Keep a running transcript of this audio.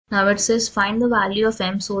Now it says find the value of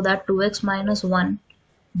m so that 2x minus 1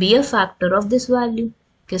 be a factor of this value.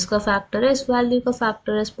 किसका factor है? इस value का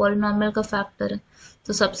factor है, इस polynomial का factor है.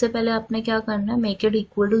 तो सबसे पहले आपने क्या करना है, make it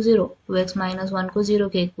equal to 0. 2x minus 1 को 0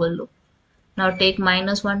 के equal low. Now take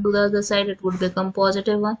minus 1 to the other side, it would become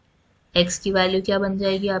positive 1. x की वैल्यू क्या बन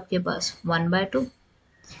जाएगी आपके पास? 1/2.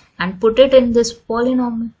 And put it in this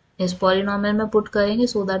polynomial. इस polynomial में put करेंगे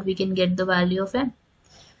so that we can get the value of m.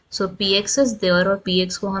 So px is there और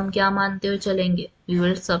px को हम क्या मानते हुए चलेंगे? We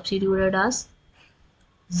will substitute it as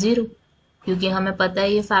 0. क्योंकि हमें पता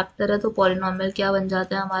है ये फैक्टर है तो polynomial क्या बन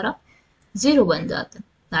जाता है हमारा? 0 बन जाता है.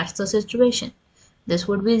 That's the situation. This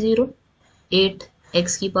would be 0. 8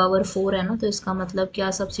 x की पावर 4 है ना, तो इसका मतलब क्या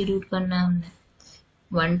सब्स्टिट्यूट करना है हमने?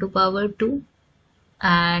 1 to power 2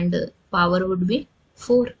 and power would be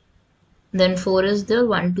 4. Then 4 is there,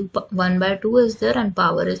 1/2 is there and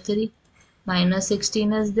power is 3. Minus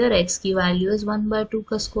 16 is there, x की value is 1/2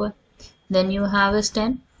 का square. Then you have is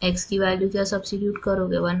 10, x की value क्या substitute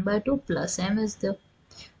करोगे? 1/2 plus m is there.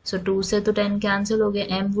 So 2 से तो 10 cancel हो गए,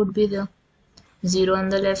 m would be there. 0 on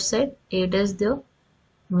the left side, 8 is there.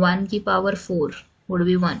 1 की power 4 would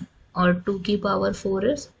be 1 और 2 की power 4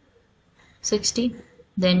 is 16.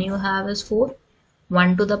 Then you have is 4.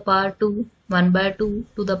 1 to the power 2, 1/2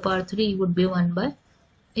 to the power 3 would be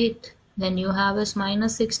 1/8. Then you have is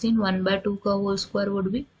minus 16. 1/2 का whole square would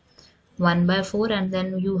be 1/4 and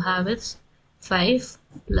then you have is 5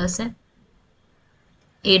 plus m.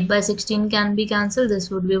 8/16 can be cancelled, this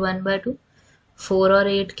would be 1/2. 4 और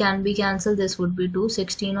 8 can be cancelled, this would be 2.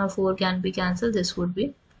 16 और 4 can be cancelled, this would be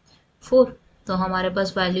 4. तो हमारे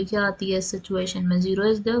पास value क्या आती है इस situation में?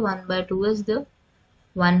 0 is there, 1/2 is there,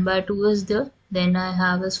 1/2 is there, then I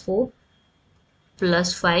have is 4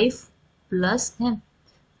 plus 5 plus m.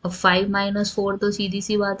 अब 5 minus 4 तो सीधी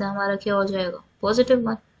सी बात है हमारा क्या हो जाएगा? positive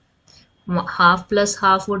 1. half plus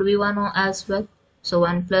half would be 1 as well. So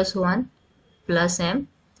 1 plus 1 plus m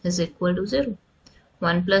is equal to 0.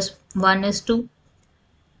 1 plus 1 is 2.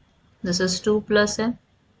 This is 2 plus m.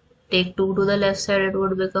 Take 2 to the left side, it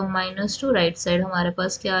would become minus 2. Right side हमारे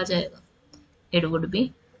पास क्या आ जाएगा? It would be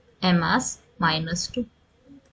m as minus 2.